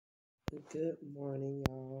Good morning,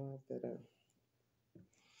 y'all. I better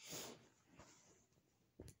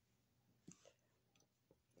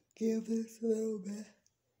give this a little bit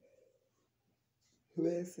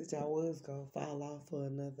message. I was gonna fall off for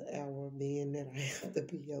another hour, being that I have to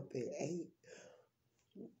be up at 8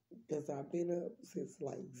 because I've been up since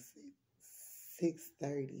like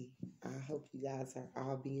 6:30. I hope you guys are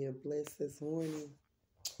all being blessed this morning.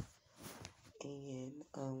 And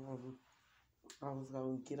I was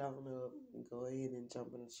gonna get on up and go ahead and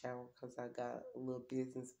jump in the shower because I got a little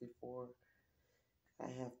business before I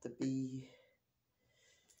have to be,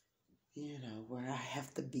 where I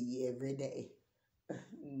have to be every day.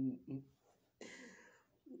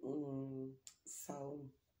 So,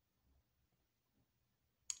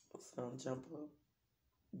 I'll jump up,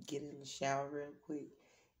 get in the shower real quick,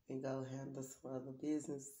 and go handle some other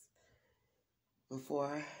business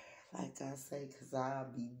before, like I say, because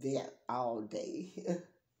I'll be there all day.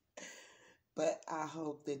 But I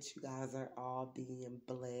hope that you guys are all being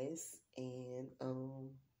blessed and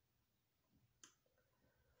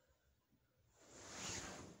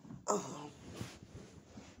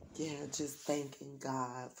just thanking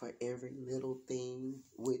God for every little thing,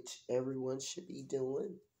 which everyone should be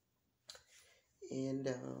doing. And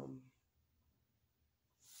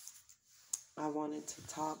I wanted to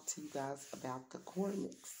talk to you guys about the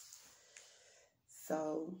Karmic'S.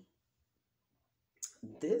 So,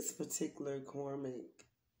 this particular Karmic,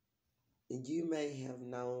 you may have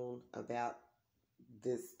known about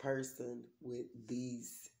this person with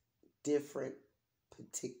these different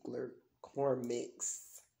particular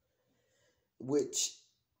Karmic'S, which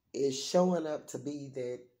is showing up to be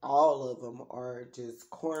that all of them are just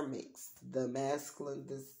Karmic'S. The masculine,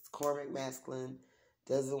 this Karmic masculine,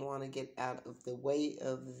 doesn't want to get out of the way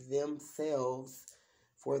of themselves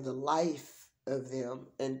for the life of them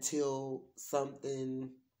until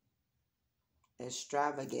something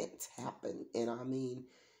extravagant happen. And I mean,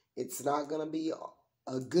 it's not going to be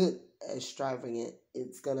a good extravagant.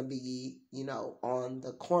 It's going to be, on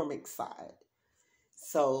the Karmic side.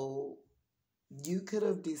 So you could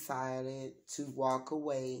have decided to walk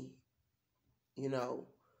away,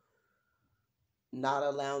 not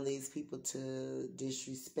allowing these people to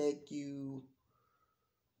disrespect you,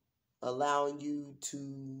 allowing you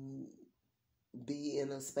to be in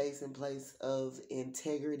a space and place of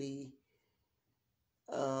integrity,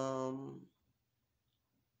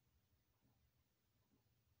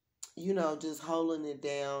 just holding it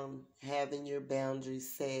down, having your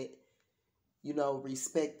boundaries set,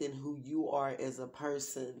 respecting who you are as a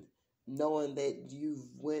person, knowing that you've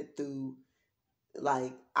went through,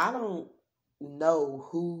 like, I don't know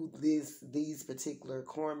who these particular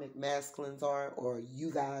Karmic masculines are, or you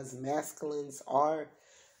guys masculines are,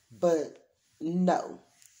 but know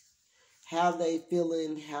how they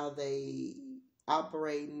feeling, how they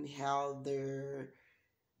operating, how they're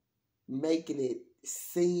making it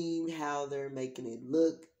seem, how they're making it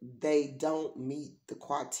look. They don't meet the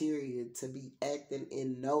criteria to be acting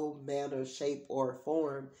in no manner, shape, or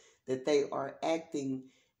form that they are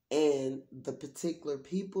acting. And the particular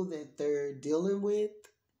people that they're dealing with,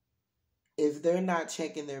 if they're not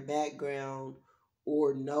checking their background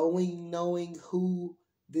or knowing who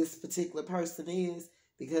this particular person is,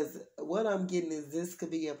 because what I'm getting is this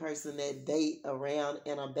could be a person that date around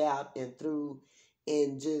and about and through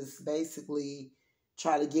and just basically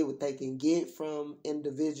try to get what they can get from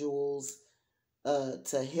individuals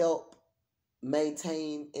to help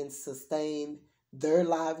maintain and sustain their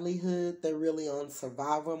livelihood. They're really on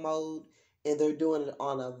survival mode, and they're doing it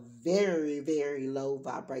on a very, very low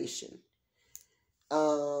vibration.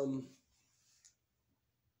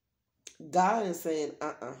 God is saying,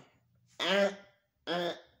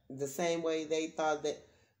 the same way they thought that,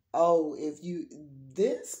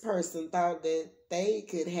 this person thought that they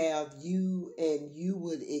could have you and you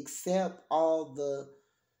would accept all the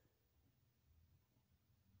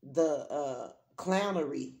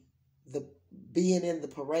clownery, the being in the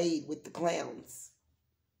parade with the clowns,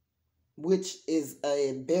 which is an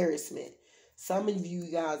embarrassment. Some of you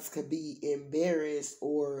guys could be embarrassed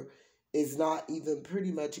or is not even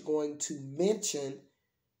pretty much going to mention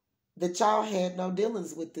that y'all had no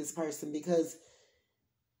dealings with this person, because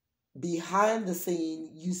behind the scene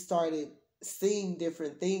you started seeing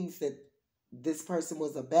different things that this person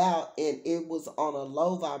was about, and it was on a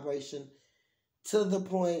low vibration to the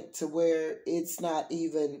point to where it's not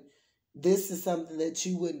even, this is something that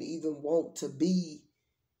you wouldn't even want to be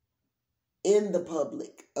in the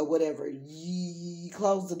public or whatever. You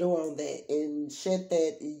close the door on that and shut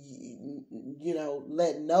that,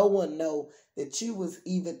 let no one know that you was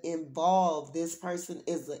even involved. This person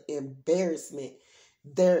is an embarrassment.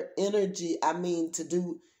 their energy, I mean, to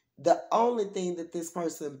do the only thing that this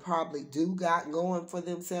person probably do got going for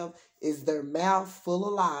themselves is their mouth full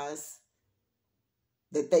of lies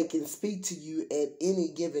that they can speak to you at any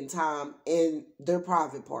given time, in their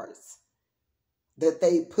private parts that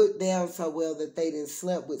they put down so well that they done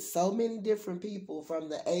slept with so many different people from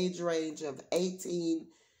the age range of 18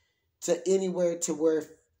 to anywhere to where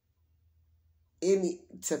any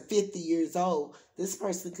to 50 years old. This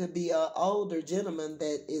person could be an older gentleman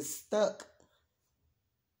that is stuck.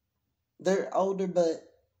 They're older, but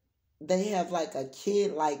they have like a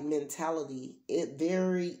kid-like mentality. It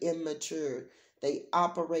very immature. They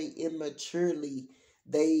operate immaturely.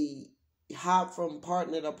 They hop from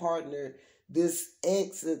partner to partner. This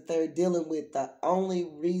ex that they're dealing with, the only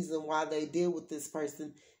reason why they deal with this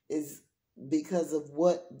person is because of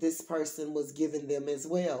what this person was giving them as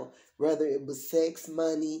well. Whether it was sex,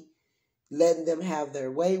 money, letting them have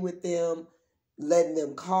their way with them, letting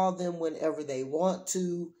them call them whenever they want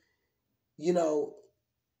to, you know,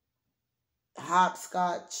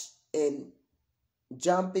 hopscotch and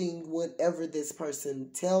jumping whenever this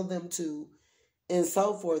person tell them to, and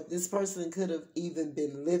so forth. This person could have even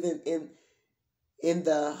been living in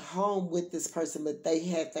the home with this person, but they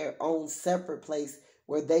had their own separate place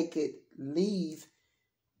where they could leave.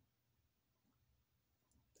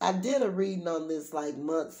 I did a reading on this like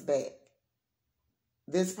months back.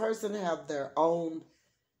 This person have their own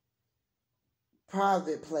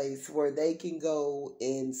private place where they can go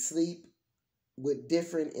and sleep with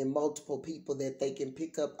different and multiple people that they can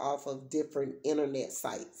pick up off of different internet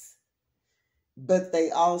sites. But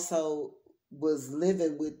they also was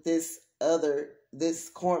living with this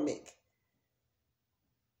Karmic,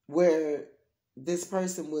 where this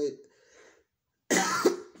person would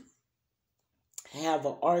have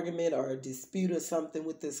an argument or a dispute or something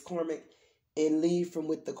with this Karmic and leave from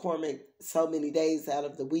with the Karmic so many days out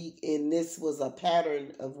of the week. And this was a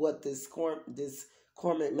pattern of what this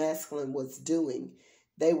Karmic masculine was doing.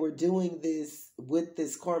 They were doing this with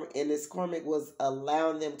this Karmic, and this Karmic was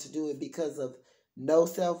allowing them to do it because of no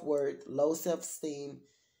self-worth, low self-esteem,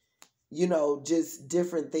 you know, just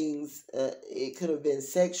different things. It could have been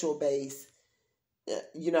sexual based,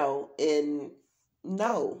 you know, and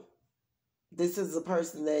no. This is a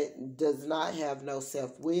person that does not have no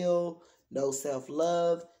self-will, no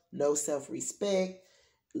self-love, no self-respect,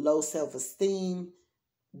 low self-esteem,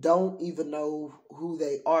 don't even know who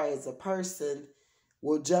they are as a person,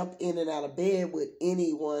 will jump in and out of bed with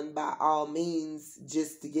anyone by all means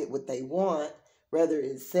just to get what they want, whether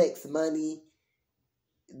it's sex, money,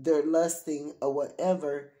 they're lusting or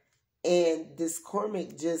whatever. And this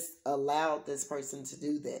Karmic just allowed this person to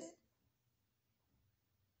do that.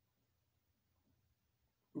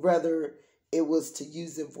 Whether it was to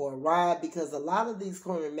use them for a ride, because a lot of these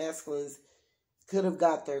Karmic masculines could have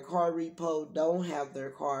got their car repoed, don't have their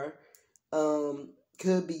car,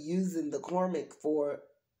 could be using the Karmic for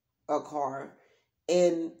a car,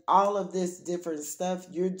 and all of this different stuff,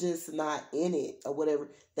 you're just not in it or whatever.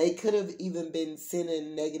 They could have even been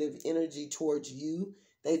sending negative energy towards you.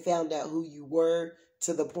 They found out who you were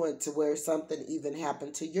to the point to where something even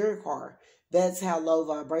happened to your car. That's how low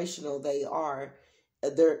vibrational they are.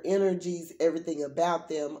 Their energies, everything about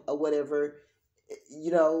them or whatever,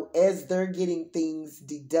 you know, as they're getting things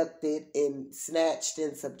deducted and snatched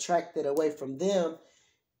and subtracted away from them,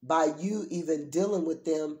 by you even dealing with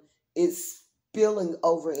them, it's spilling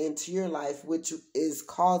over into your life, which is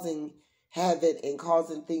causing havoc and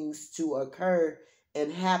causing things to occur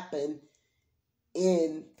and happen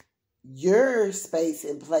in your space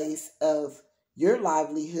and place of your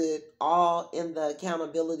livelihood, all in the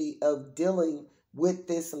accountability of dealing with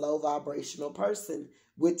this low vibrational person,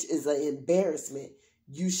 which is an embarrassment.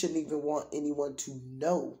 You shouldn't even want anyone to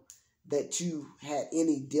know that you had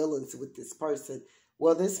any dealings with this person.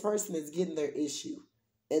 Well, this person is getting their issue,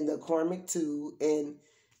 and the Karmic too, and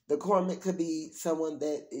the Karmic could be someone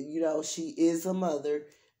that, you know, she is a mother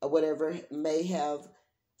or whatever, may have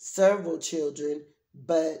several children,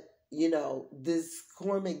 but, you know, this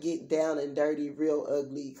Karmic get down and dirty real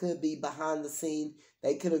ugly. Could be behind the scene.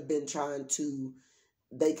 They could have been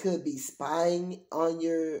they could be spying on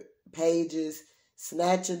your pages,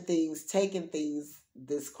 snatching things, taking things,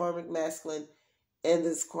 this Karmic masculine and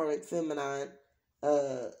this Karmic feminine,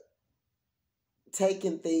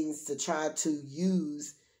 taking things to try to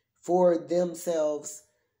use for themselves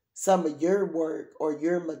some of your work or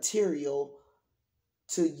your material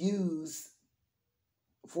to use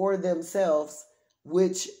for themselves,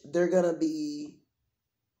 which they're going to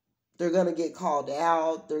get called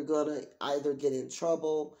out. They're going to either get in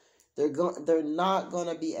trouble. They're not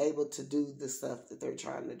going to be able to do the stuff that they're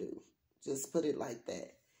trying to do. Just put it like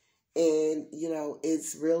that. And, you know,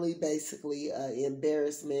 it's really basically an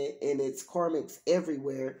embarrassment, and it's Karmic'S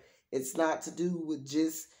everywhere. It's not to do with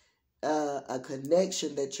just a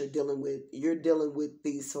connection that you're dealing with. You're dealing with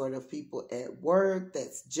these sort of people at work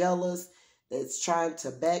that's jealous, that's trying to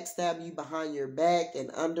backstab you behind your back and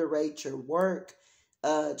underrate your work,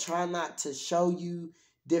 try not to show you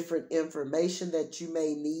different information that you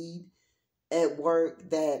may need at work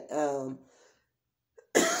that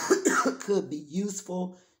could be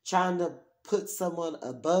useful, trying to put someone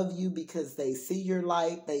above you because they see your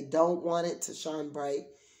light. They don't want it to shine bright.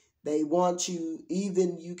 They want you,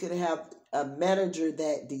 even you could have a manager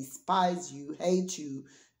that despises you, hates you,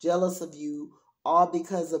 jealous of you, all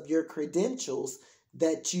because of your credentials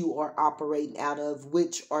that you are operating out of,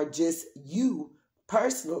 which are just you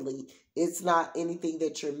personally. It's not anything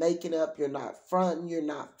that you're making up. You're not fronting. You're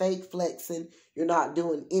not fake flexing. You're not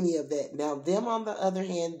doing any of that. Now, them on the other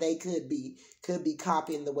hand, they could be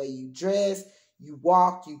copying the way you dress, you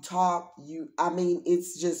walk, you talk,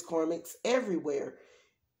 it's just Karmic'S everywhere.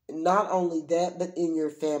 Not only that, but in your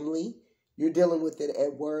family, you're dealing with it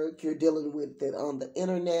at work, you're dealing with it on the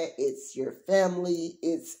internet, it's your family,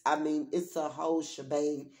 it's a whole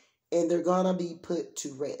shebang, and they're gonna be put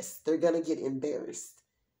to rest. They're gonna get embarrassed.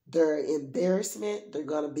 Their embarrassment, they're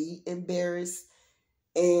gonna be embarrassed,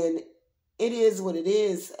 and it is what it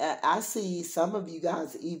is. I see some of you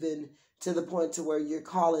guys even to the point to where you're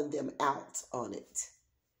calling them out on it,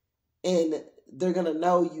 and they're gonna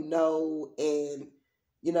know, and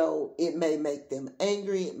it may make them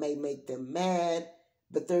angry, it may make them mad,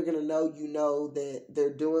 but they're going to know, that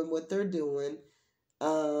they're doing what they're doing.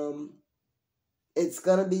 It's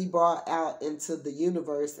going to be brought out into the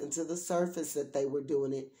universe, into the surface that they were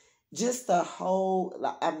doing it. Just the whole,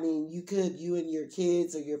 you and your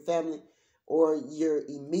kids or your family or your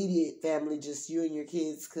immediate family, just you and your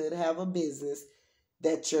kids could have a business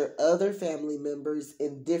that your other family members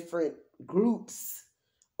in different groups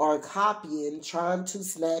are copying, trying to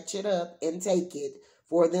snatch it up and take it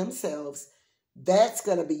for themselves. That's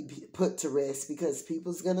going to be put to rest, because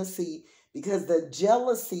people's going to see, because the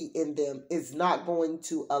jealousy in them is not going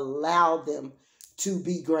to allow them to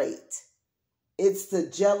be great. It's the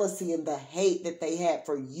jealousy and the hate that they had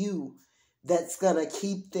for you that's going to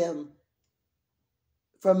keep them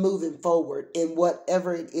from moving forward in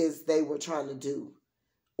whatever it is they were trying to do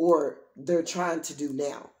or they're trying to do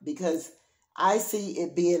now. Because I see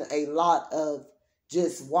it being a lot of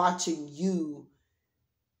just watching you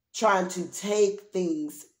trying to take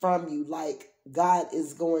things from you, like God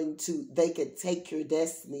is going to, they could take your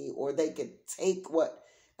destiny, or they could take what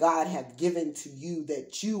God have given to you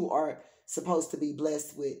that you are supposed to be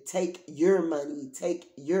blessed with. Take your money,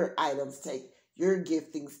 take your items, take your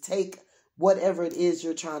giftings, take whatever it is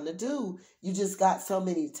you're trying to do. You just got so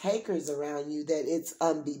many takers around you that it's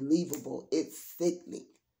unbelievable. It's sickening.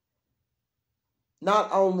 Not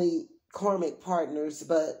only Karmic partners,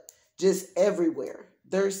 but just everywhere.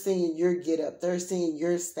 They're seeing your get up. They're seeing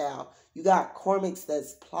your style. You got Karmic'S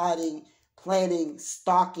that's plotting, planning,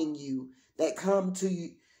 stalking you, that come to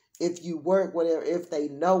you if you work, whatever, if they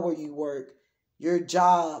know where you work, your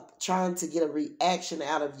job, trying to get a reaction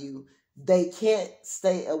out of you. They can't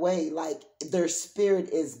stay away. Like, their spirit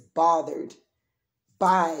is bothered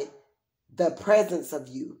by the presence of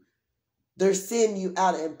you. They're seeing you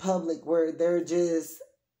out in public where they're just,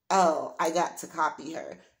 oh, I got to copy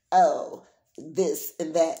her. Oh, this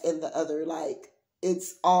and that and the other. Like,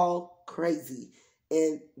 it's all crazy.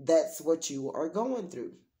 And that's what you are going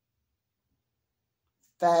through.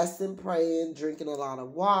 Fasting, praying, drinking a lot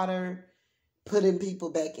of water, putting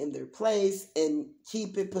people back in their place, and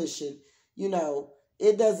keep it pushing.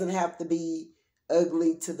 It doesn't have to be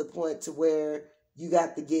ugly to the point to where you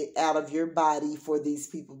got to get out of your body for these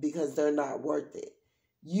people because they're not worth it.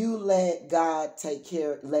 You let God take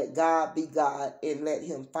care, let God be God, and let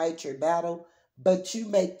him fight your battle. But you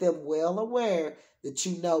make them well aware that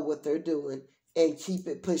you know what they're doing and keep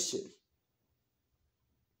it pushing.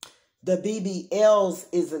 The BBLs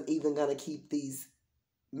isn't even going to keep these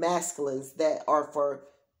masculines that are for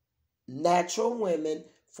natural women,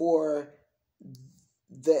 for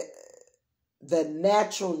the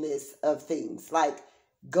naturalness of things. Like,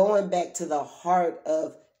 going back to the heart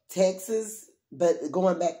of Texas, but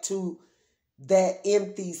going back to that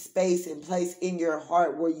empty space and place in your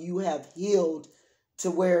heart where you have healed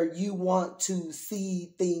to where you want to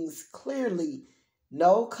see things clearly.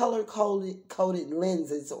 No color-coded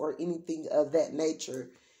lenses or anything of that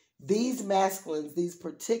nature. These masculines, these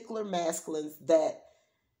particular masculines that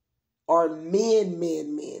are men,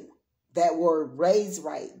 that were raised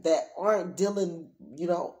right, that aren't dealing,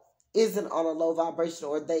 isn't on a low vibration,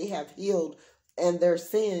 or they have healed and they're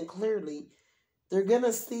seeing clearly, they're going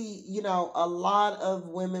to see, a lot of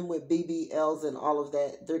women with BBLs and all of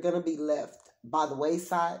that, they're going to be left by the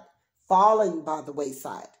wayside, falling by the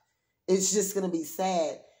wayside. It's just going to be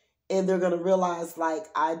sad. And they're going to realize, like,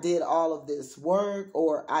 I did all of this work,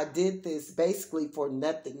 or I did this basically for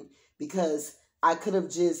nothing, because I could have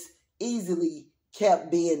just easily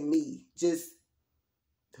kept being me, just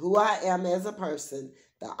who I am as a person.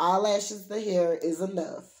 The eyelashes, the hair is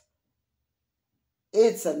enough.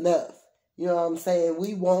 It's enough. You know what I'm saying?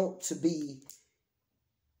 We want to be,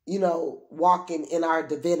 walking in our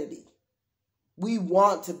divinity. We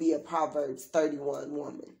want to be a Proverbs 31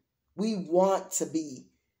 woman. We want to be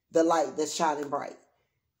the light that's shining bright.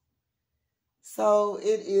 So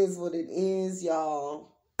it is what it is,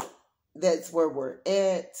 y'all. That's where we're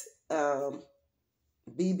at. BBL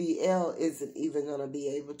isn't even going to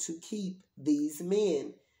be able to keep these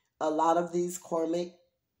men. A lot of these karmic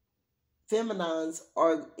feminines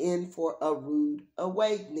are in for a rude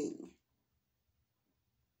awakening.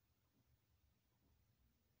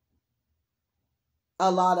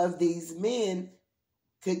 A lot of these men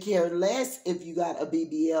could care less if you got a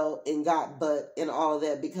BBL and got butt and all of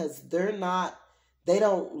that, because they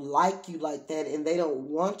don't like you like that, and they don't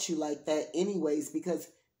want you like that anyways, because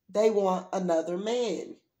they want another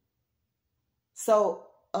man. So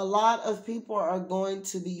a lot of people are going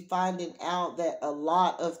to be finding out that a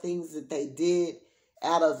lot of things that they did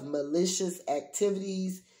out of malicious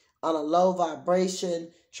activities on a low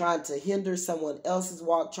vibration, trying to hinder someone else's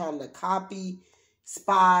walk, trying to copy,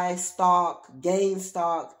 spy, stalk, gain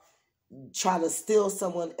stock, try to steal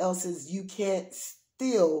someone else's. You can't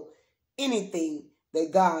steal anything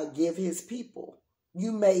that God give his people.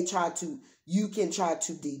 You can try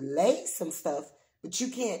to delay some stuff, but you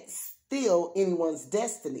can't steal anyone's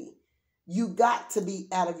destiny. You got to be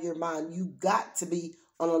out of your mind. You got to be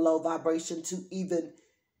on a low vibration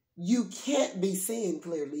you can't be seeing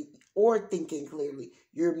clearly or thinking clearly.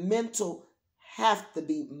 Your mental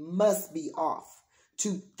must be off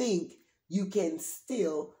to think you can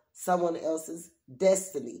steal someone else's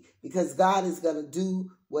destiny, because God is going to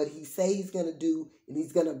do what he say he's going to do, and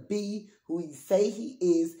he's going to be who he say he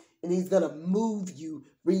is, and he's going to remove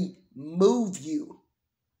you,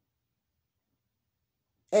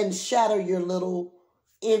 and shatter your little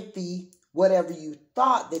empty whatever you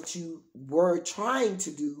thought that you were trying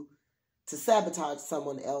to do to sabotage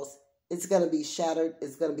someone else. It's going to be shattered.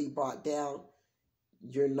 It's going to be brought down.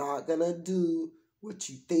 You're not going to do what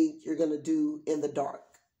you think you're going to do in the dark.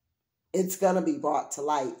 It's going to be brought to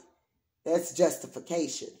light. That's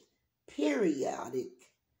justification. Periodically.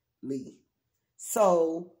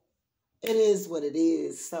 So, it is what it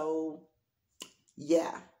is. So,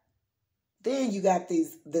 yeah. Then you got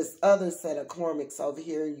this other set of Karmic'S over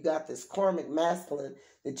here. You got this Karmic masculine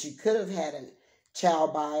that you could have had a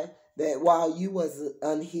child by, that while you was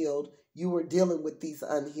unhealed, you were dealing with these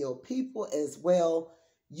unhealed people as well.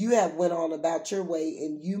 You have went on about your way,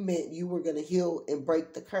 and you meant you were going to heal and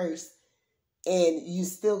break the curse. And you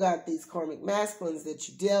still got these Karmic masculines that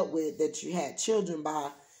you dealt with, that you had children by,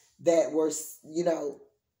 that were,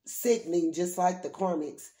 sickening, just like the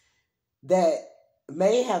Karmic'S, that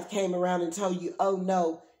may have came around and told you, oh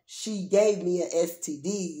no, she gave me an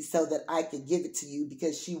STD so that I could give it to you,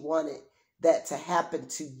 because she wanted that to happen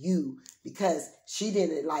to you, because she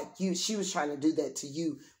didn't like you. She was trying to do that to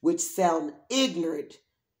you, which sound ignorant.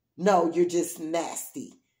 No, you're just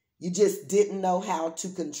nasty. You just didn't know how to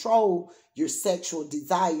control your sexual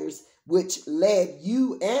desires, which led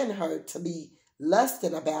you and her to be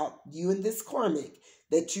lusting about you and this Karmic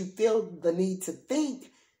that you feel the need to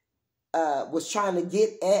think was trying to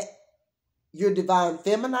get at your divine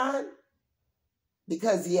feminine.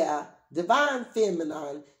 Because, yeah, divine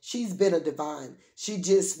feminine, she's been a divine. She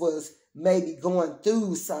just was maybe going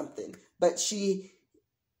through something, but she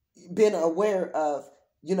been aware of,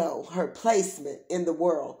 her placement in the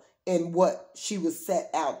world and what she was set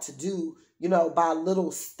out to do, by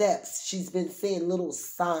little steps. She's been seeing little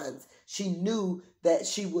signs. She knew that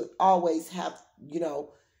she would always have,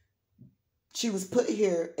 she was put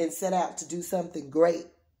here and set out to do something great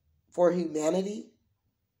for humanity.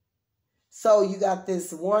 So you got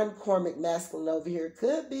this one Karmic masculine over here,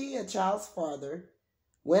 could be a child's father,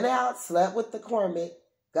 went out, slept with the Karmic,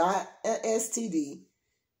 got an STD,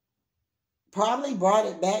 probably brought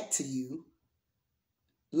it back to you.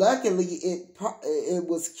 Luckily, it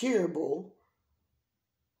was curable.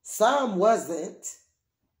 Some wasn't,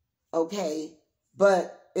 okay,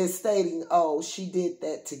 but it's stating, oh, she did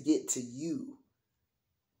that to get to you.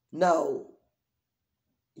 No,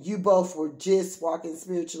 you both were just walking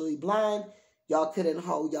spiritually blind. Y'all couldn't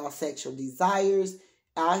hold y'all sexual desires,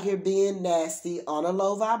 out here being nasty, on a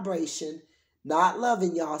low vibration, not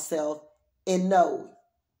loving yourself. And no,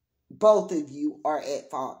 both of you are at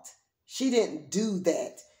fault. She didn't do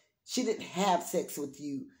that. She didn't have sex with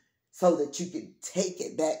you so that you could take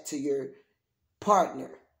it back to your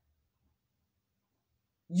partner.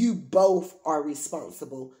 You both are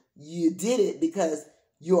responsible. You did it because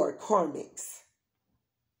you're Karmic'S.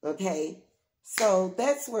 Okay? So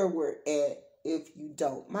that's where we're at. If you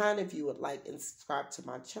don't mind, if you would like and subscribe to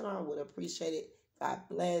my channel, I would appreciate it. God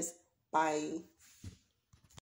bless. Bye.